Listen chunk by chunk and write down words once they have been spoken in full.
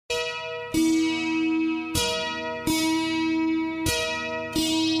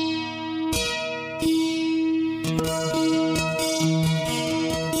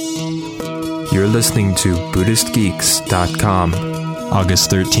You're listening to BuddhistGeeks.com.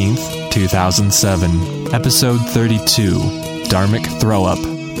 August 13th, 2007, Episode 32, Dharmic Throw-Up.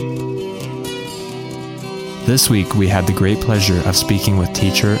 This week, we had the great pleasure of speaking with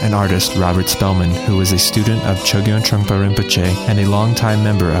teacher and artist Robert Spellman, who was a student of Chogyam Trungpa Rinpoche and a longtime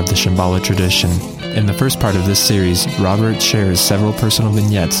member of the Shambhala tradition. In the first part of this series, Robert shares several personal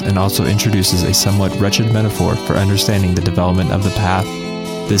vignettes and also introduces a somewhat wretched metaphor for understanding the development of the path.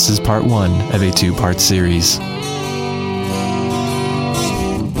 This is part one of a two-part series.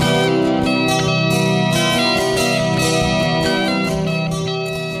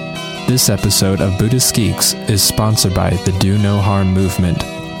 This episode of Buddhist Geeks is sponsored by the Do No Harm movement.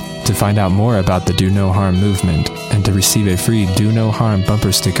 To find out more about the Do No Harm movement and to receive a free Do No Harm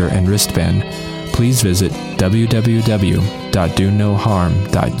bumper sticker and wristband, please visit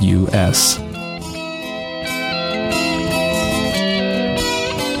www.donoharm.us.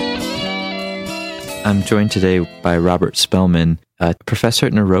 I'm joined today by Robert Spellman, a professor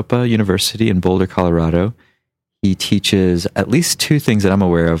at Naropa University in Boulder, Colorado. He teaches at least two things that I'm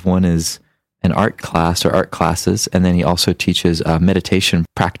aware of. One is an art class or art classes, and then he also teaches meditation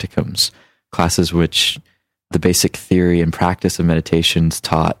practicums, classes which the basic theory and practice of meditation is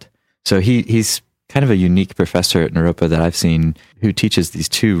taught. So he's kind of a unique professor at Naropa that I've seen who teaches these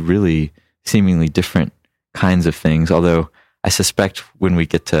two really seemingly different kinds of things, although I suspect when we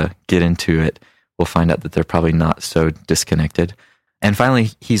get into it, we'll find out that they're probably not so disconnected. And finally,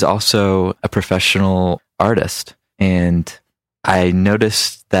 he's also a professional artist. And I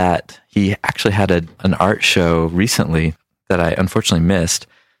noticed that he actually had an art show recently that I unfortunately missed.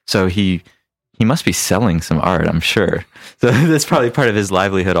 So he must be selling some art, I'm sure. So that's probably part of his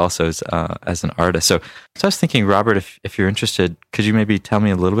livelihood also as an artist. So I was thinking, Robert, if you're interested, could you maybe tell me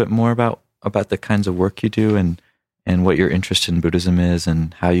a little bit more about the kinds of work you do and what your interest in Buddhism is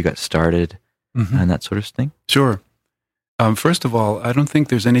and how you got started and that sort of thing? Sure. First of all, I don't think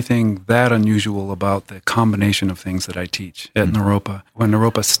there's anything that unusual about the combination of things that I teach at Naropa. When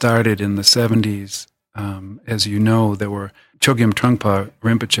Naropa started in the 70s, as you know, there were Chogyam Trungpa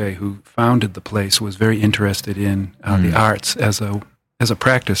Rinpoche, who founded the place, was very interested in the arts as a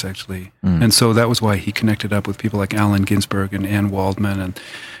practice, actually. And so that was why he connected up with people like Allen Ginsberg and Ann Waldman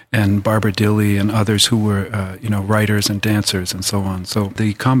and Barbara Dilley and others who were, writers and dancers and so on. So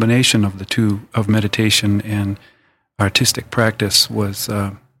the combination of the two, of meditation and artistic practice, was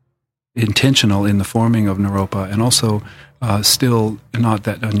intentional in the forming of Naropa, and also still not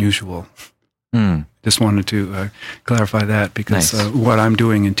that unusual. Just wanted to clarify that, because Nice. What I'm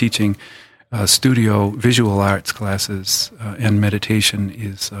doing in teaching studio visual arts classes and meditation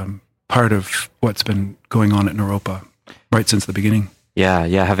is part of what's been going on at Naropa right since the beginning.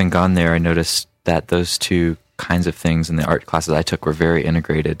 Yeah. Having gone there, I noticed that those two kinds of things in the art classes I took were very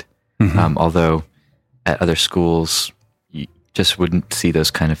integrated. Although at other schools, you just wouldn't see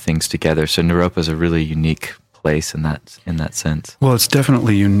those kind of things together. So Naropa is a really unique place in that sense. Well, it's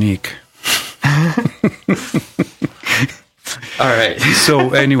definitely unique. All right.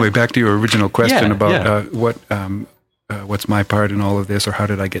 So anyway, back to your original question Yeah, about what's my part in all of this, or how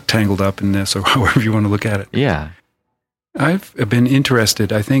did I get tangled up in this, or however you want to look at it. Yeah. I've been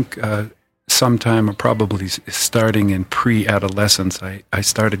interested, I think, sometime probably starting in pre-adolescence, I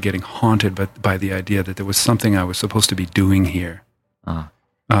started getting haunted by the idea that there was something I was supposed to be doing here.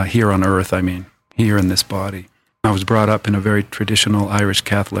 Here on Earth, I mean, here in this body. I was brought up in a very traditional Irish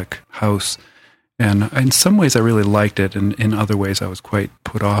Catholic house, and in some ways I really liked it, and in other ways I was quite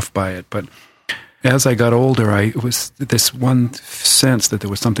put off by it. But as I got older, it was this one sense that there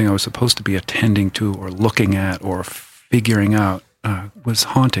was something I was supposed to be attending to or looking at or figuring out was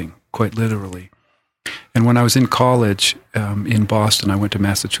haunting, quite literally. And when I was in college in Boston, I went to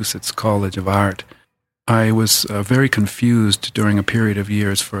Massachusetts College of Art. I was very confused during a period of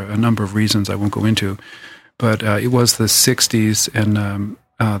years for a number of reasons I won't go into. But it was the 60s, and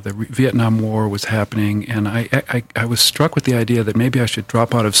the Vietnam War was happening, and I was struck with the idea that maybe I should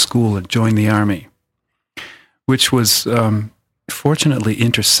drop out of school and join the Army, which was fortunately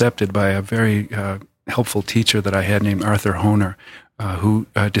intercepted by a very helpful teacher that I had named Arthur Honer, who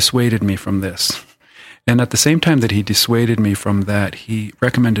dissuaded me from this. And at the same time that he dissuaded me from that, he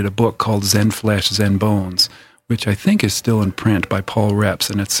recommended a book called Zen Flesh, Zen Bones, which I think is still in print by Paul Reps,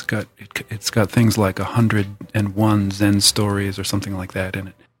 and it's got things like 101 Zen stories or something like that in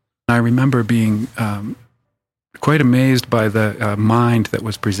it. I remember being quite amazed by the mind that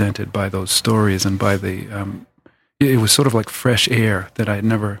was presented by those stories, and by it was sort of like fresh air that I had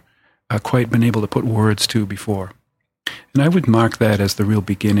never quite been able to put words to before. And I would mark that as the real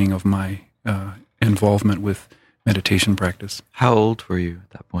beginning of my involvement with meditation practice. How old were you at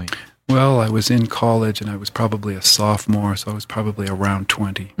that point? Well, I was in college and I was probably a sophomore, so I was probably around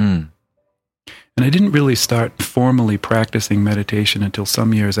 20. And I didn't really start formally practicing meditation until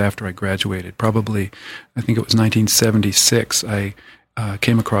some years after I graduated. Probably, I think it was 1976, I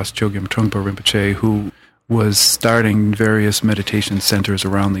came across Chogyam Trungpa Rinpoche, who was starting various meditation centers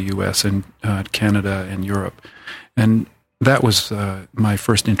around the U.S. and Canada and Europe. And that was my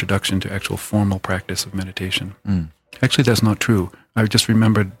first introduction to actual formal practice of meditation. Actually, that's not true. I just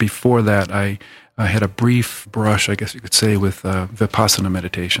remembered before that I had a brief brush, I guess you could say, with Vipassana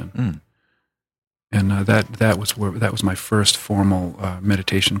meditation. And that was my first formal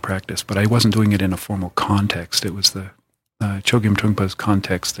meditation practice. But I wasn't doing it in a formal context. It was the Chogyam Trungpa's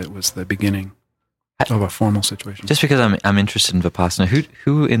context that was the beginning of a formal situation. Just because I'm interested in Vipassana,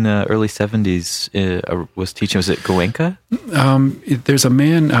 who in the early 70s was teaching? Was it Goenka? There's a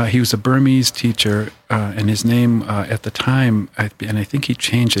man, he was a Burmese teacher, and his name at the time, and I think he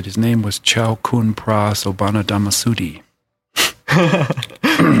changed it, his name was Chow Kun Pra Sobana Dhammasudi.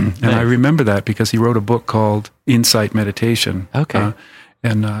 And I remember that because he wrote a book called Insight Meditation. Okay.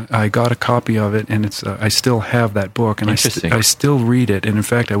 And I got a copy of it, and it's I still have that book, and I still read it. And in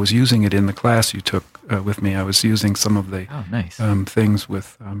fact, I was using it in the class you took with me. I was using some of the things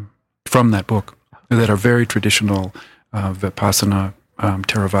with from that book that are very traditional Vipassana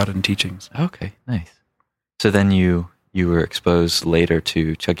Theravadan teachings. Okay, nice. So then you were exposed later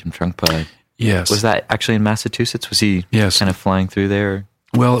to Chogyam Trungpa. Yes. Was that actually in Massachusetts? Was he kind of flying through there?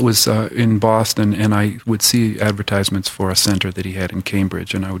 Well, it was in Boston, and I would see advertisements for a center that he had in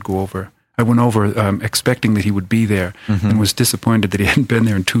Cambridge, and I would go over. I went over expecting that he would be there, and was disappointed that he hadn't been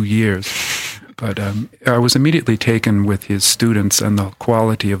there in 2 years. But I was immediately taken with his students and the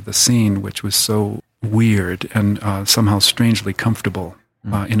quality of the scene, which was so weird and somehow strangely comfortable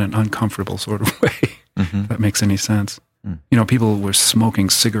in an uncomfortable sort of way, if that makes any sense. You know, people were smoking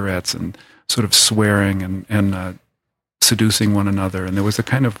cigarettes and sort of swearing and seducing one another, and there was a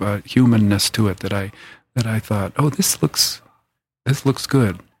kind of humanness to it that I thought, oh, this looks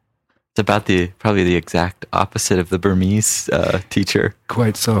good. It's about probably the exact opposite of the Burmese teacher.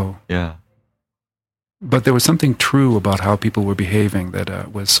 Quite so. Yeah. But there was something true about how people were behaving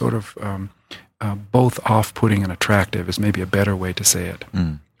that was sort of both off-putting and attractive is maybe a better way to say it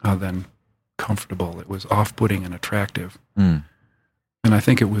than comfortable. It was off-putting and attractive. And I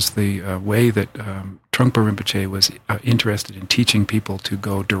think it was the way that Trungpa Rinpoche was interested in teaching people to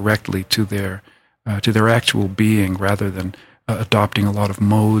go directly to their actual being rather than adopting a lot of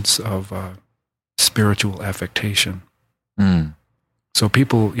modes of spiritual affectation. So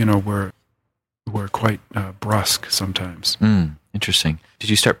people, were quite brusque sometimes. Interesting.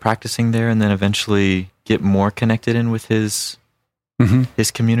 Did you start practicing there and then eventually get more connected in with his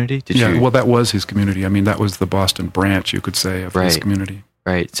community? Well, that was his community. I mean, that was the Boston branch, you could say, of his community.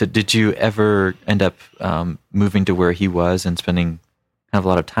 Right. So did you ever end up moving to where he was and spending kind of a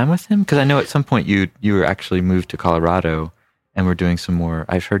lot of time with him? Because I know at some point you were actually moved to Colorado and were doing some more,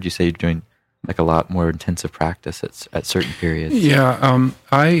 I've heard you say you're doing like a lot more intensive practice at certain periods. Yeah.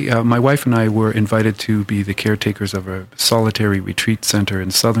 My wife and I were invited to be the caretakers of a solitary retreat center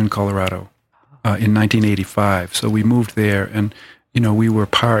in southern Colorado in 1985. So we moved there, and we were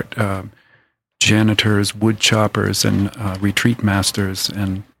part janitors, wood choppers, and retreat masters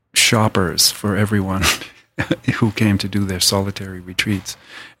and shoppers for everyone who came to do their solitary retreats.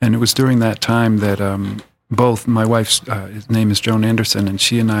 And it was during that time that both my wife's his name is Joan Anderson, and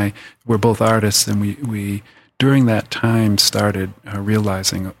she and I were both artists, and we during that time started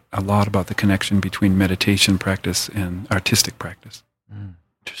realizing a lot about the connection between meditation practice and artistic practice.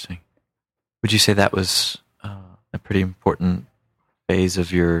 Interesting. Would you say that was a pretty important phase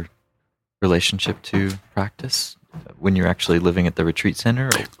of your relationship to practice when you're actually living at the retreat center?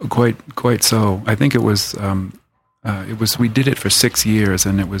 Quite so. I think it was we did it for 6 years,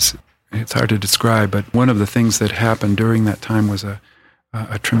 and it's hard to describe, but one of the things that happened during that time was a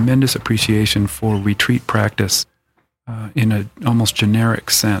tremendous appreciation for retreat practice in an almost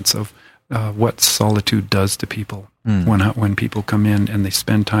generic sense of what solitude does to people when people come in and they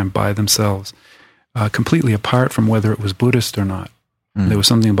spend time by themselves, completely apart from whether it was Buddhist or not. There was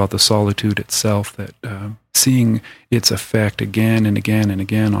something about the solitude itself that seeing its effect again and again and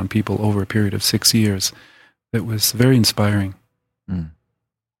again on people over a period of 6 years, that was very inspiring.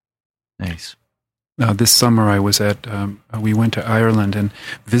 Nice. This summer I was we went to Ireland and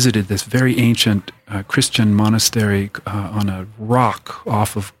visited this very ancient Christian monastery on a rock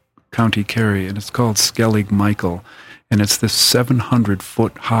off of County Kerry, and it's called Skellig Michael. And it's this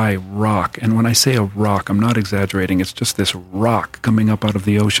 700-foot high rock. And when I say a rock, I'm not exaggerating. It's just this rock coming up out of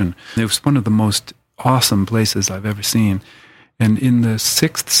the ocean. It was one of the most awesome places I've ever seen. And in the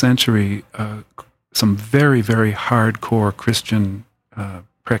 6th century, some very, very hardcore Christian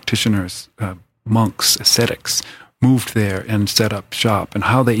practitioners, monks, ascetics, moved there and set up shop. And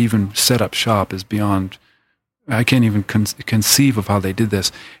how they even set up shop is beyond, I can't even conceive of how they did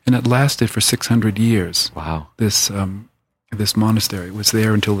this. And it lasted for 600 years. Wow. This monastery was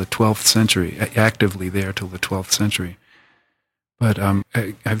there until the 12th century, actively there till the 12th century. But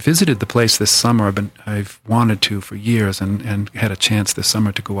I visited the place this summer. I've wanted to for years, and had a chance this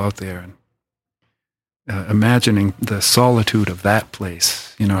summer to go out there. And imagining the solitude of that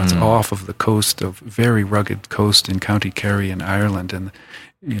place, it's off of the coast, of very rugged coast in County Kerry in Ireland, and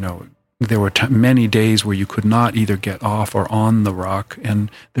there were many days where you could not either get off or on the rock,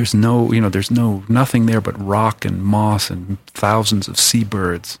 and there's nothing there but rock and moss and thousands of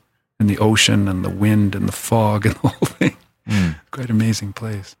seabirds and the ocean and the wind and the fog and the whole thing. Quite amazing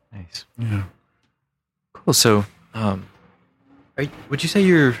place. Nice. Yeah. Cool. So, would you say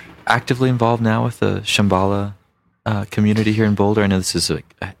you're actively involved now with the Shambhala community here in Boulder? I know this is a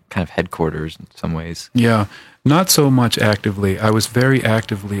kind of headquarters in some ways. Yeah. Not so much actively. I was very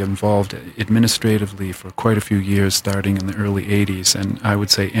actively involved administratively for quite a few years, starting in the early 80s, and I would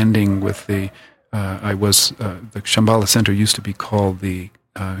say ending with the Shambhala Center used to be called Karmazong,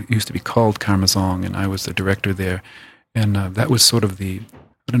 and I was the director there, and that was sort of I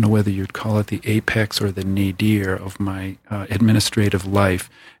don't know whether you'd call it the apex or the nadir of my administrative life.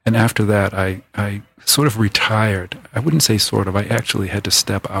 And after that, I sort of retired. I wouldn't say sort of. I actually had to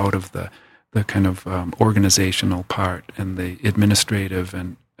step out of the kind of organizational part and the administrative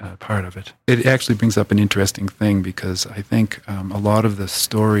and part of it. It actually brings up an interesting thing, because I think a lot of the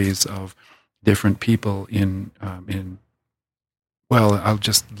stories of different people I'll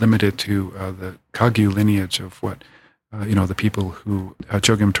just limit it to the Kagyu lineage of what, the people who,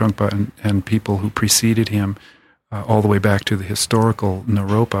 Chogyam Trungpa and people who preceded him, all the way back to the historical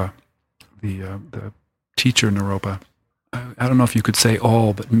Naropa, the teacher Naropa. I don't know if you could say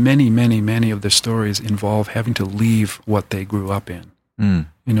all, but many, many, many of their stories involve having to leave what they grew up in,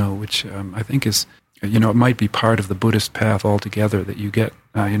 which I think is, it might be part of the Buddhist path altogether, that you get,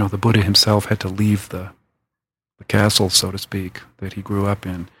 the Buddha himself had to leave the castle, so to speak, that he grew up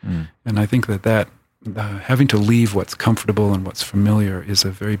in. And I think that having to leave what's comfortable and what's familiar is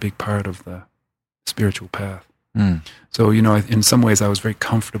a very big part of the spiritual path. So, in some ways I was very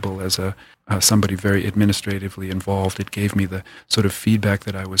comfortable as somebody very administratively involved. It gave me the sort of feedback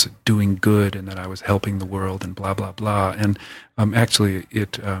that I was doing good and that I was helping the world and blah, blah, blah. And actually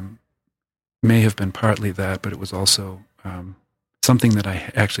it may have been partly that, but it was also something that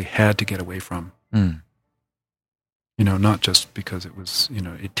I actually had to get away from. Not just because it was,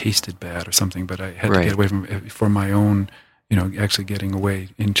 it tasted bad or something, but I had to get away from it for my own, actually getting away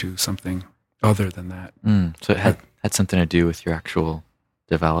into something other than that. So it had something to do with your actual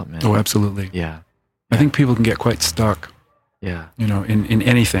development. Oh, absolutely. Yeah. I think people can get quite stuck. Yeah. In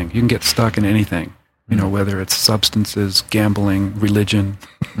anything. You can get stuck in anything. Whether it's substances, gambling, religion.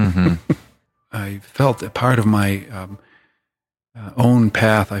 I felt that part of my own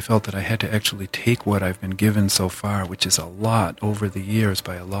path, I felt that I had to actually take what I've been given so far, which is a lot over the years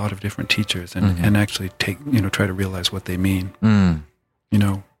by a lot of different teachers, and actually try to realize what they mean.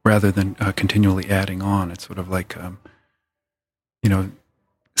 Rather than continually adding on. It's sort of like,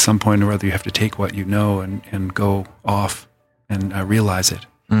 some point or other you have to take what you know and go off and realize it,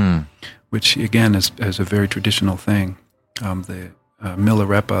 which again is a very traditional thing. The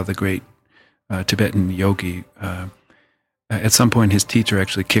Milarepa, the great Tibetan yogi, at some point his teacher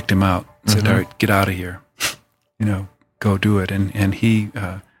actually kicked him out, said, all right, get out of here, go do it. And he,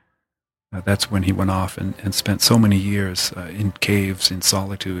 that's when he went off and spent so many years in caves, in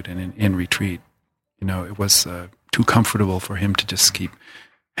solitude, and in retreat. It was too comfortable for him to just keep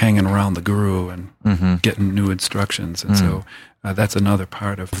hanging around the guru and getting new instructions. And so that's another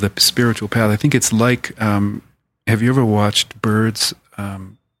part of the spiritual path. I think it's like, have you ever watched birds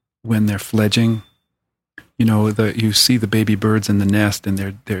when they're fledging? You see the baby birds in the nest, and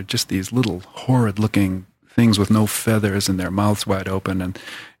they're just these little horrid-looking things with no feathers and their mouths wide open. And,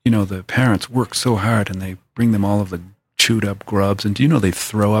 the parents work so hard, and they bring them all of the chewed-up grubs. And do you know they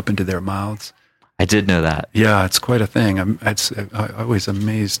throw up into their mouths? I did know that. Yeah, it's quite a thing. I'm always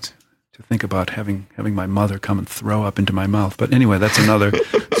amazed to think about having my mother come and throw up into my mouth. But anyway, that's another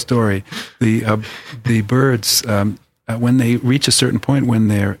story. The birds, when they reach a certain point, when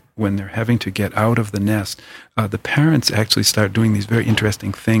they're having to get out of the nest, the parents actually start doing these very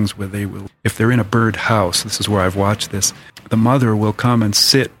interesting things where if they're in a bird house, this is where I've watched this, the mother will come and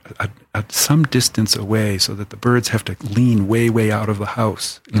sit at some distance away, so that the birds have to lean way out of the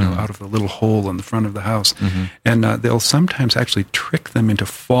house, out of the little hole in the front of the house. And they'll sometimes actually trick them into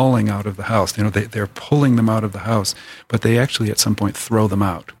falling out of the house. They're pulling them out of the house, but they actually at some point throw them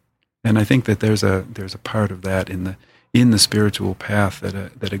out. And I think that there's a part of that in the spiritual path,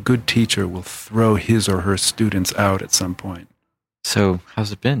 that a good teacher will throw his or her students out at some point. So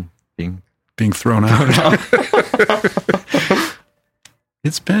how's it been being thrown out?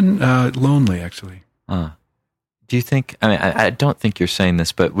 It's been lonely, actually. Do you think, I don't think you're saying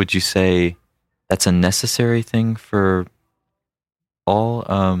this, but would you say that's a necessary thing for all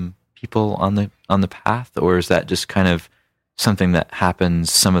people on the path? Or is that just kind of something that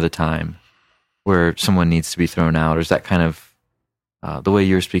happens some of the time where someone needs to be thrown out? Or is that kind of, the way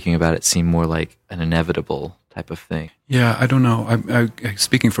you're speaking about it seem more like an inevitable type of thing? Yeah, I don't know. I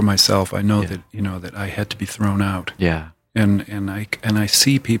speaking for myself, I know that, that I had to be thrown out. Yeah. And I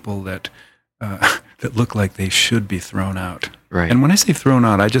see people that that look like they should be thrown out. Right. And when I say thrown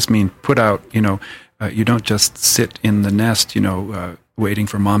out, I just mean put out. You don't just sit in the nest, waiting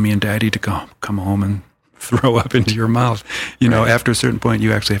for mommy and daddy to come home and throw up into your mouth. After a certain point,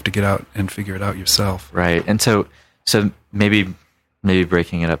 you actually have to get out and figure it out yourself. Right. And so maybe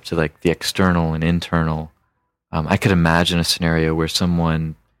breaking it up to like the external and internal. I could imagine a scenario where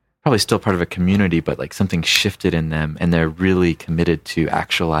someone, probably still part of a community, but like something shifted in them and they're really committed to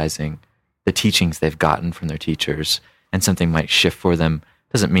actualizing the teachings they've gotten from their teachers, and something might shift for them.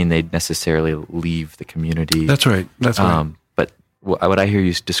 Doesn't mean they'd necessarily leave the community. That's right. But what I hear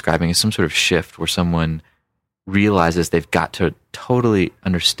you describing is some sort of shift where someone realizes they've got to totally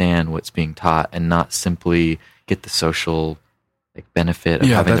understand what's being taught and not simply get the social benefit of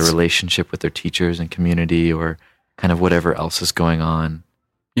having the relationship with their teachers and community, or kind of whatever else is going on.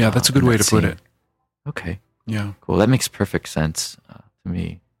 Yeah, that's a good way to put it. Okay. Yeah. Cool. That makes perfect sense to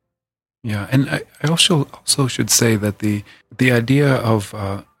me. Yeah, and I also should say that the idea of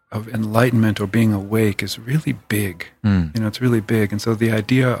enlightenment or being awake is really big. It's really big, and so the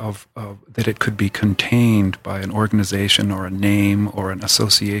idea of that it could be contained by an organization or a name or an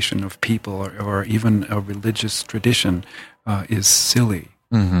association of people or even a religious tradition is silly.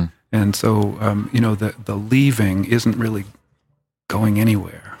 Mm-hmm. And so the leaving isn't really going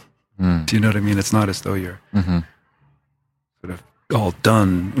anywhere. Do you know what I mean? It's not as though you're sort of all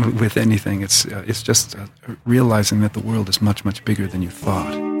done with anything. It's just realizing that the world is much, much bigger than you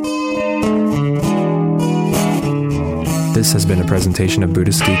thought. This has been a presentation of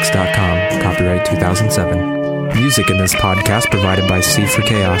BuddhistGeeks.com, copyright 2007. Music in this podcast provided by C for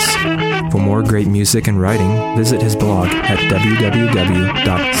Chaos. For more great music and writing, visit his blog at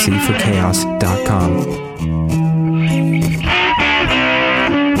www.cforchaos.com.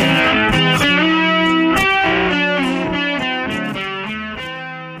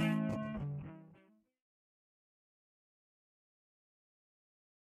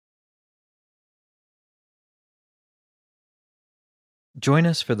 Join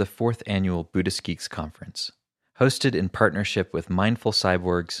us for the 4th Annual Buddhist Geeks Conference, hosted in partnership with Mindful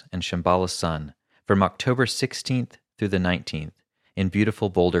Cyborgs and Shambhala Sun from October 16th through the 19th in beautiful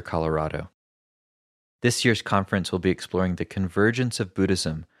Boulder, Colorado. This year's conference will be exploring the convergence of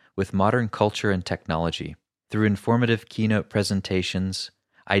Buddhism with modern culture and technology through informative keynote presentations,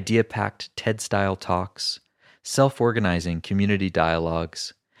 idea-packed TED-style talks, self-organizing community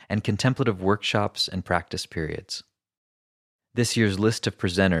dialogues, and contemplative workshops and practice periods. This year's list of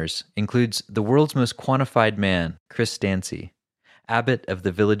presenters includes the world's most quantified man, Chris Dancy, abbot of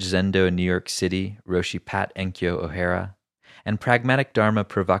the Village Zendo in New York City, Roshi Pat Enkyo O'Hara, and pragmatic Dharma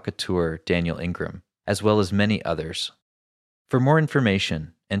provocateur Daniel Ingram, as well as many others. For more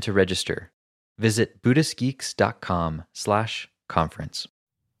information and to register, visit BuddhistGeeks.com/conference.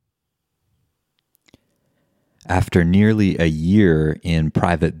 After nearly a year in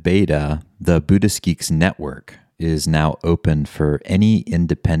private beta, the Buddhist Geeks Network is now open for any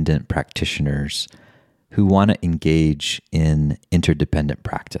independent practitioners who want to engage in interdependent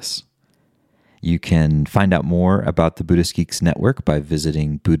practice. You can find out more about the Buddhist Geeks Network by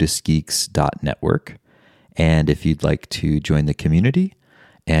visiting BuddhistGeeks.network. And if you'd like to join the community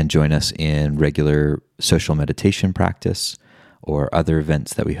and join us in regular social meditation practice or other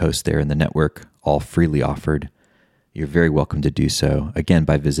events that we host there in the network, all freely offered, you're very welcome to do so, again,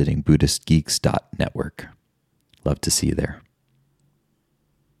 by visiting BuddhistGeeks.network. Love to see you there.